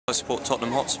I support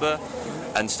Tottenham Hotspur,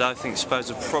 and so I think Spurs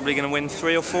are probably going to win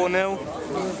 3 or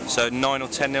 4-0. So 9 or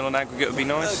 10-0 on aggregate would be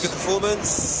nice. Good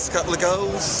performance, couple of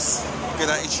goals, good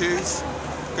attitude,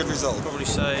 good result. I'd probably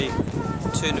say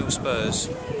 2-0 Spurs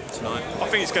tonight. I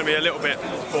think it's going to be a little bit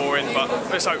boring, but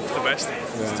let's hope for the best.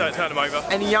 Turn them over.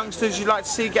 Any youngsters you'd like to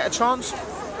see get a chance?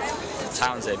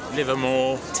 Townsend,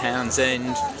 Livermore,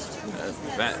 Townsend.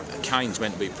 Kane's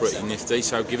meant to be pretty nifty,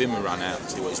 so give him a run out and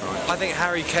see what he's like. I think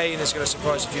Harry Kane is going to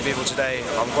surprise a few people today.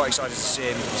 I'm quite excited to see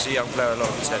him. He's a young player, a lot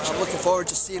of potential. I'm looking forward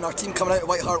to seeing our team coming out of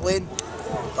White Hart Lane.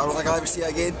 I don't think I'll ever see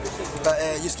it again. But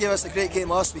you just gave us a great game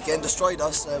last weekend, destroyed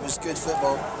us. It was good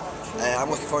football. I'm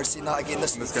looking forward to seeing that again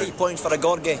this week. 3 points for a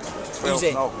Gorgie.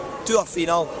 Easy. 2 or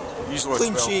 3-0.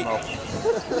 Clean sheet.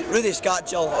 Rudy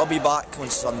Scatchell, I'll be back on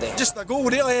Sunday. Just a goal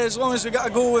really, as long as we get a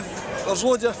goal. There's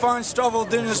loads of fans struggle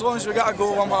doing, as long as we get a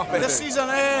goal, I'm happy. This season,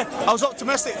 I was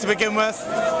optimistic to begin with.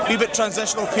 A wee bit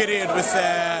transitional period with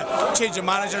change of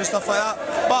manager and stuff like that.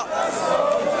 But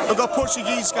we've got a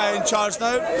Portuguese guy in charge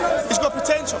now. He's got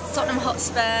potential. Tottenham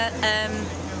Hotspur,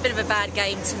 bit of a bad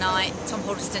game tonight. Tom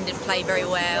Hoddleston didn't play very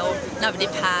well. Neither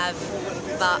did Pav.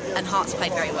 And Hearts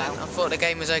played very well. I thought the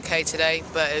game was okay today,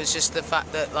 but it was just the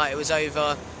fact that it was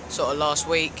over sort of last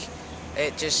week.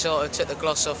 It just sort of took the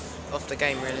gloss off the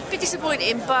game really. A bit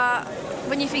disappointing, but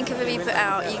when you think of who he put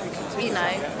out, you know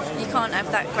you can't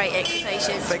have that great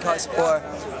expectations. Big Heart supporter,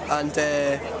 and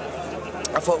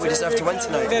I thought we deserved to win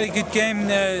tonight. Very good game.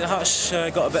 Hearts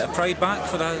got a bit of pride back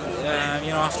for the,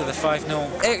 after the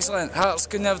 5-0. Excellent. Hearts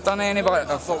couldn't have done any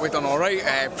better. I thought we'd done all right.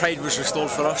 Pride was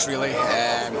restored for us really.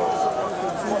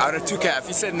 I would have took it. If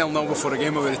you said 0-0 before the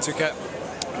game, I would have took it.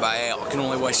 But I can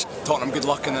only wish Tottenham good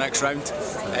luck in the next round.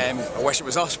 I wish it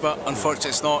was us, but unfortunately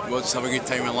it's not. We'll just have a good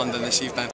time in London this evening.